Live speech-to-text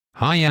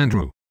Hi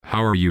Andrew,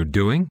 how are you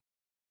doing?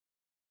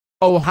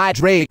 Oh, hi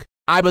Drake.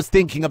 I was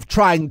thinking of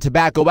trying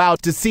tobacco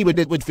out to see what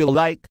it would feel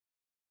like.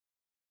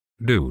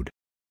 Dude.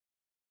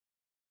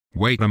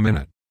 Wait a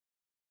minute.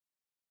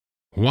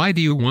 Why do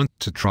you want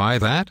to try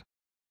that?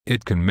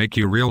 It can make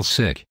you real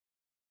sick.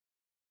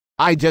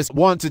 I just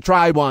want to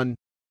try one.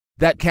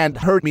 That can't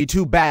hurt me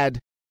too bad.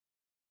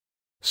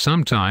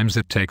 Sometimes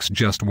it takes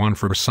just one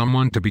for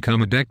someone to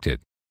become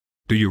addicted.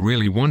 Do you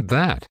really want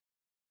that?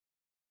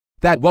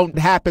 That won't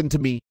happen to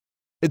me.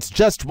 It's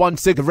just one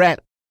cigarette.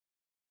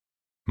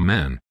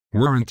 Man,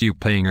 weren't you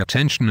paying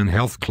attention in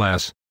health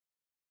class?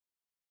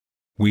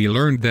 We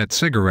learned that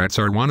cigarettes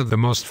are one of the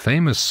most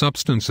famous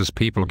substances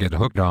people get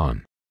hooked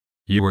on.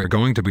 You are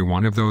going to be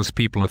one of those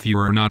people if you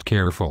are not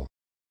careful.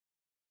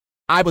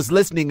 I was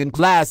listening in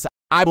class.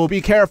 I will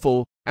be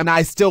careful, and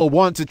I still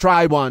want to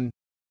try one.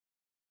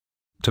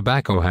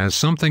 Tobacco has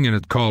something in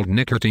it called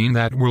nicotine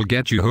that will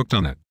get you hooked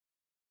on it.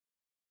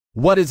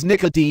 What is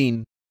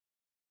nicotine?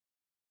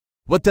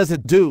 What does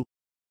it do?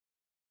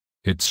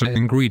 It's an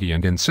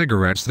ingredient in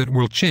cigarettes that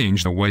will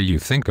change the way you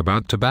think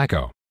about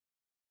tobacco.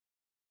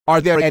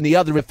 Are there any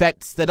other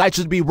effects that I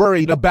should be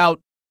worried about?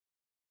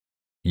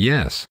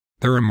 Yes,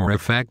 there are more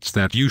effects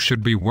that you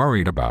should be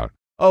worried about.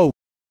 Oh,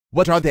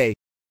 what are they?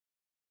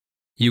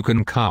 You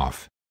can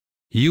cough.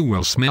 You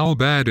will smell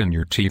bad and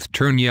your teeth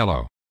turn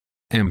yellow.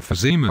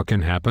 Emphysema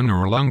can happen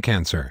or lung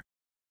cancer.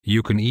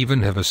 You can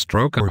even have a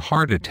stroke or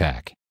heart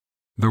attack.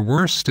 The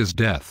worst is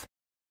death.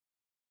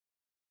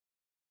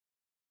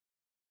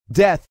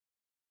 Death.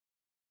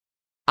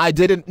 I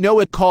didn't know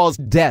it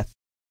caused death.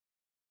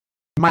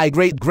 My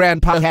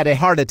great-grandpa had a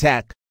heart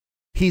attack.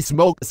 He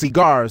smoked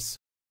cigars.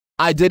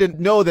 I didn't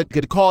know that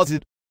could cause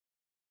it.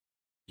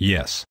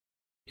 Yes.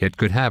 It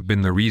could have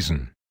been the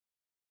reason.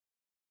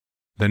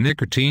 The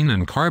nicotine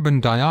and carbon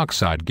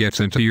dioxide gets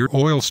into your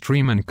oil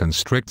stream and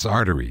constricts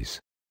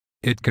arteries.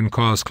 It can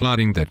cause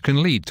clotting that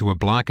can lead to a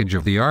blockage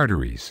of the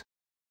arteries.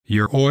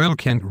 Your oil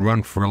can't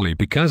run freely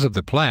because of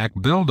the plaque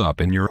buildup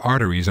in your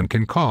arteries and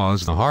can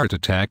cause a heart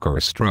attack or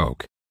a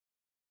stroke.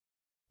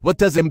 What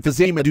does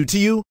emphysema do to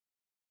you?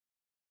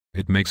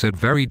 It makes it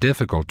very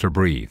difficult to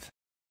breathe.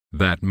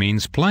 That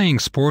means playing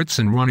sports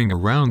and running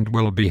around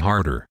will be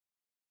harder.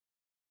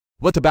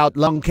 What about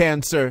lung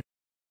cancer?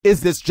 Is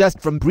this just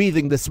from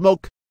breathing the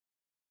smoke?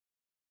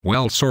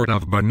 Well, sort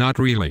of, but not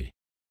really.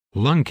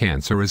 Lung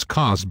cancer is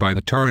caused by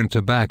the tar in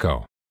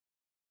tobacco.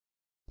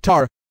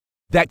 Tar?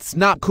 That's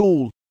not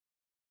cool.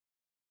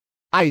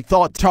 I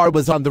thought tar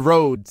was on the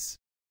roads.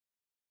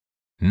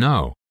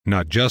 No,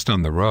 not just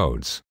on the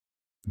roads.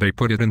 They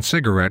put it in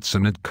cigarettes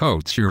and it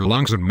coats your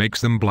lungs and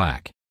makes them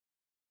black.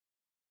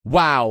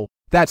 Wow,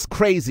 that's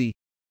crazy.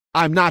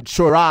 I'm not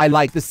sure I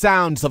like the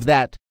sounds of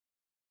that.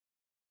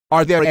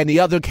 Are there any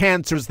other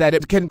cancers that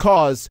it can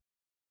cause?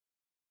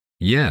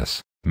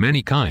 Yes,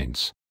 many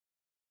kinds.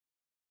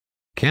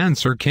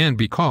 Cancer can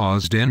be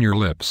caused in your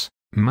lips,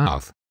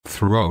 mouth,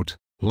 throat,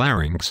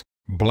 larynx,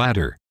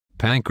 bladder,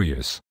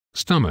 pancreas,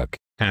 stomach,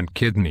 and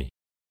kidney.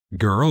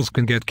 Girls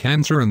can get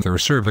cancer in their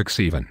cervix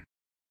even.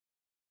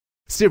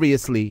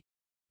 Seriously?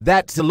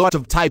 That's a lot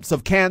of types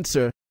of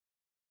cancer.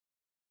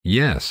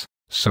 Yes,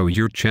 so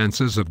your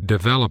chances of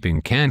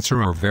developing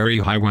cancer are very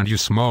high when you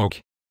smoke.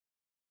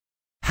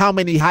 How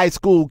many high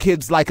school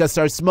kids like us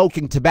are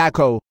smoking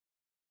tobacco?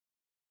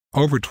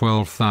 Over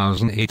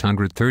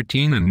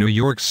 12,813 in New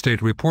York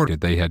State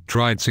reported they had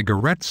tried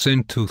cigarettes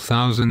in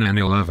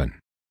 2011.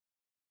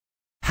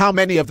 How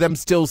many of them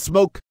still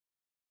smoke?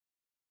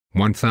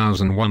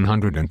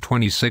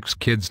 1,126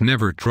 kids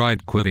never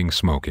tried quitting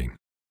smoking.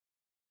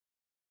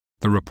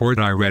 The report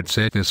I read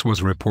said this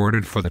was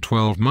reported for the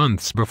 12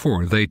 months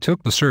before they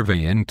took the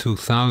survey in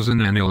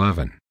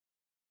 2011.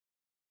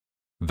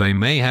 They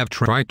may have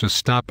tried to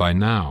stop by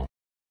now.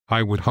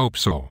 I would hope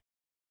so.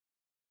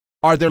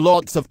 Are there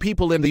lots of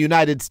people in the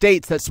United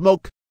States that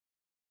smoke?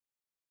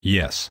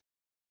 Yes.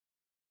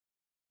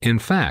 In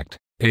fact,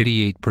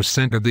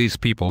 88% of these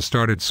people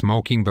started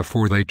smoking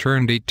before they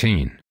turned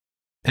 18.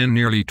 And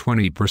nearly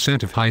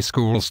 20% of high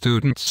school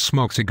students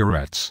smoke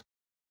cigarettes.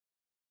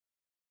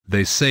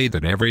 They say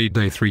that every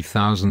day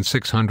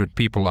 3,600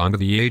 people under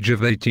the age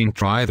of 18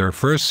 try their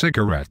first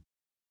cigarette.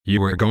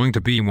 You are going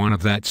to be one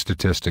of that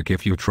statistic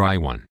if you try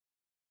one.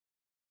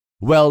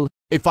 Well,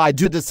 if I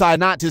do decide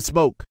not to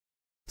smoke,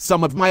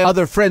 some of my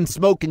other friends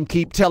smoke and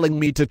keep telling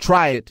me to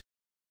try it.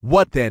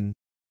 What then?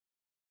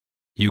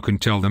 You can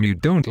tell them you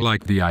don't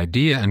like the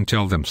idea and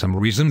tell them some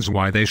reasons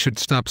why they should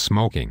stop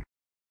smoking.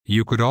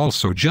 You could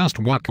also just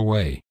walk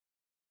away.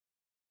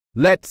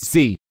 Let's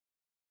see.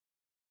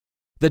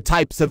 The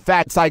types of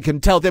facts I can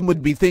tell them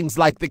would be things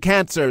like the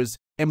cancers,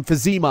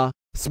 emphysema,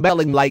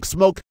 smelling like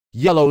smoke,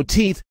 yellow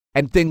teeth,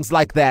 and things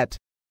like that.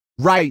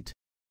 Right?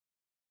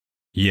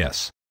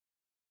 Yes.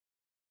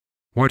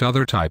 What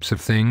other types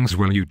of things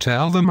will you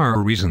tell them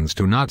are reasons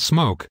to not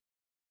smoke?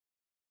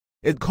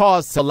 It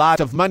costs a lot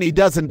of money,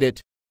 doesn't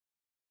it?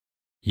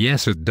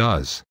 Yes, it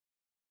does.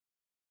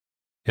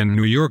 In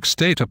New York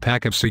State, a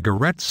pack of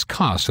cigarettes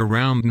costs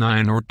around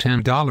 $9 or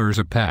 $10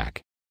 a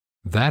pack.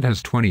 That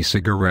has 20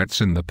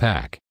 cigarettes in the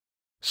pack.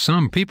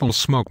 Some people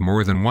smoke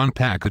more than one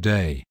pack a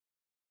day.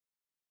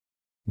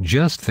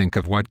 Just think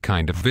of what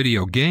kind of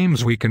video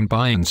games we can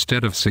buy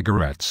instead of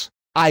cigarettes.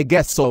 I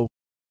guess so.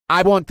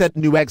 I want that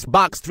new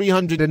Xbox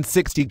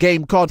 360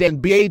 game called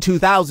NBA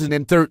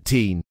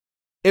 2013.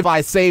 If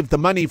I saved the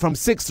money from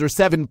 6 or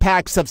 7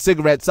 packs of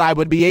cigarettes, I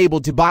would be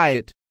able to buy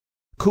it.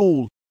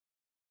 Cool.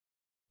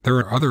 There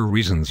are other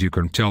reasons you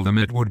can tell them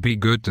it would be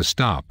good to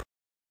stop.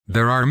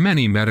 There are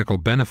many medical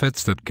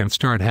benefits that can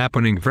start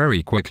happening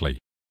very quickly.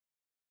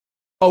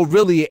 Oh,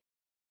 really?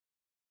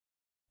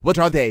 What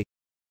are they?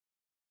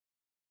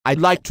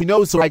 I'd like to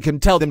know so I can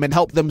tell them and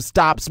help them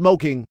stop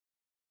smoking.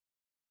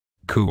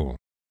 Cool.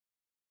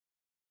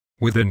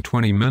 Within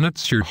 20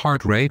 minutes, your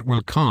heart rate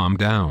will calm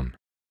down.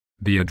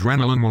 The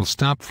adrenaline will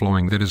stop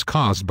flowing that is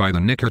caused by the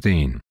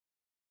nicotine.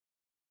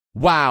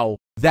 Wow,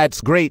 that's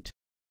great.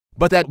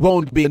 But that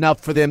won't be enough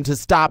for them to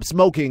stop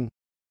smoking.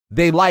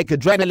 They like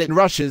adrenaline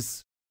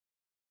rushes.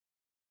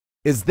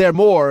 Is there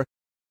more?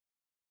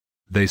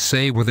 They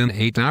say within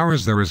 8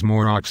 hours there is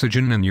more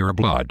oxygen in your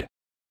blood.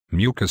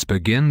 Mucus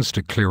begins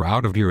to clear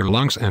out of your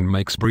lungs and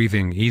makes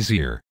breathing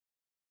easier.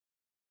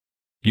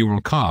 You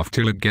will cough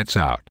till it gets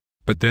out,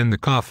 but then the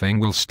coughing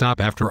will stop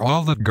after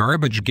all that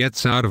garbage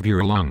gets out of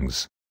your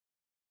lungs.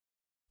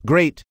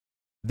 Great.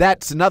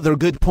 That's another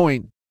good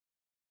point.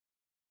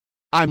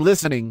 I'm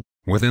listening.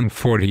 Within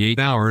 48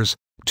 hours,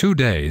 2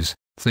 days,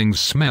 things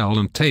smell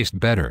and taste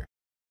better.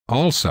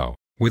 Also,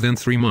 within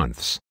 3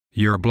 months,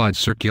 your blood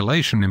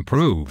circulation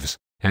improves,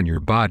 and your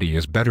body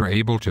is better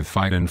able to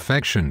fight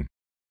infection.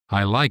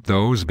 I like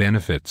those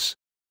benefits.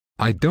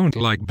 I don't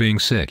like being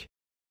sick.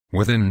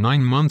 Within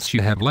 9 months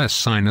you have less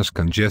sinus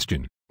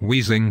congestion,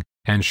 wheezing,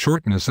 and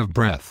shortness of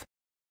breath.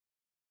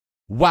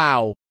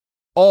 Wow.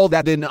 All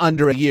that in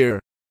under a year.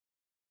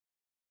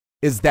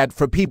 Is that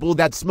for people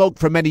that smoke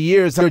for many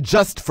years or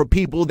just for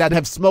people that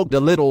have smoked a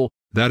little?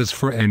 That is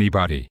for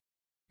anybody.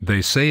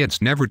 They say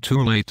it's never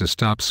too late to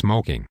stop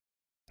smoking.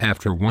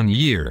 After 1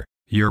 year,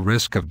 your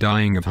risk of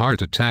dying of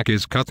heart attack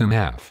is cut in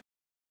half.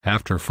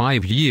 After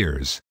 5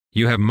 years,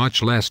 you have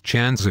much less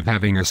chance of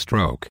having a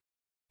stroke.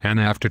 And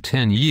after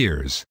 10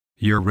 years,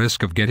 your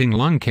risk of getting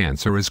lung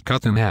cancer is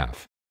cut in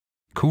half.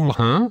 Cool,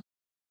 huh?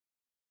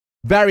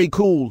 Very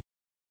cool.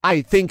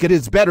 I think it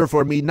is better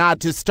for me not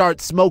to start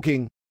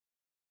smoking.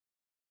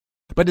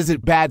 But is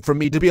it bad for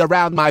me to be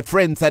around my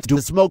friends that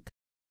do smoke,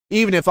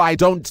 even if I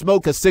don't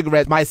smoke a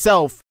cigarette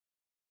myself?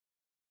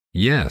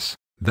 Yes,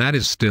 that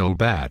is still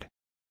bad.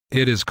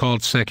 It is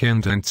called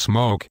second-hand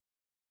smoke.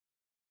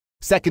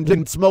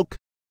 Second-hand smoke?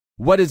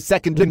 What is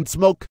second-hand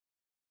smoke?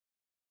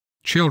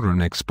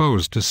 Children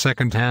exposed to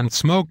second-hand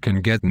smoke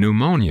can get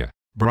pneumonia,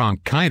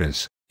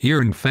 bronchitis,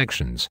 ear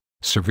infections,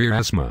 severe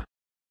asthma.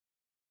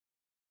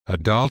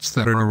 Adults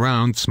that are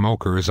around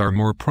smokers are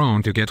more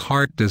prone to get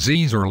heart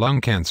disease or lung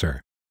cancer.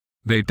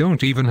 They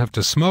don't even have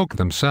to smoke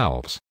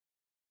themselves.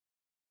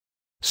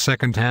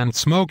 Second-hand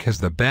smoke has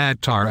the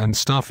bad tar and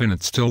stuff in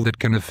it still that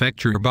can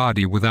affect your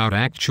body without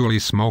actually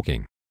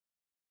smoking.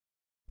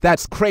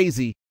 That's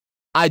crazy.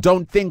 I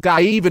don't think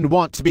I even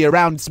want to be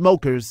around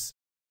smokers.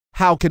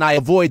 How can I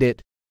avoid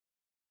it?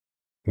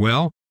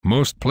 Well,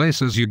 most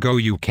places you go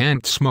you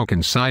can't smoke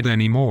inside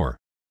anymore.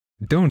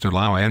 Don't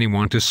allow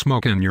anyone to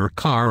smoke in your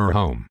car or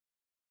home.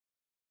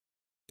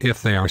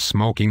 If they are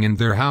smoking in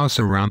their house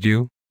around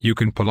you, you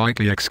can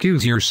politely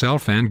excuse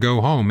yourself and go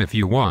home if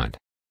you want.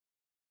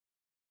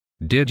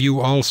 Did you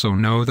also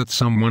know that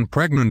someone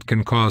pregnant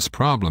can cause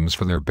problems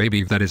for their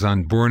baby that is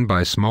unborn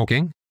by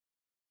smoking?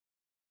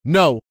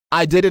 No,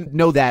 I didn't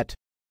know that.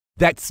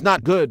 That's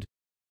not good.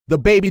 The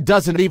baby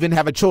doesn't even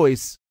have a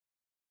choice.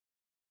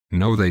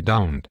 No, they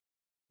don't.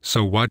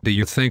 So what do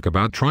you think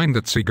about trying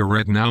that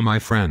cigarette now, my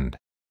friend?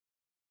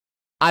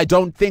 I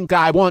don't think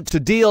I want to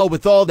deal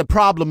with all the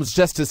problems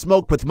just to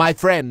smoke with my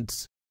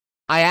friends.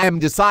 I am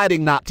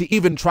deciding not to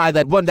even try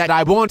that one that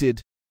I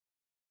wanted.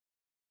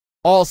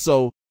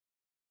 Also,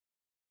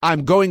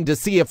 I'm going to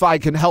see if I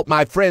can help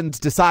my friends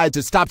decide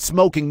to stop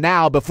smoking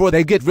now before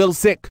they get real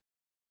sick.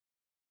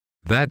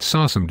 That's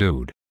awesome,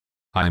 dude.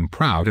 I'm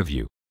proud of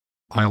you.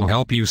 I'll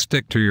help you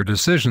stick to your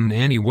decision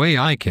any way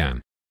I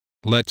can.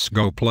 Let's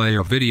go play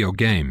a video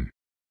game.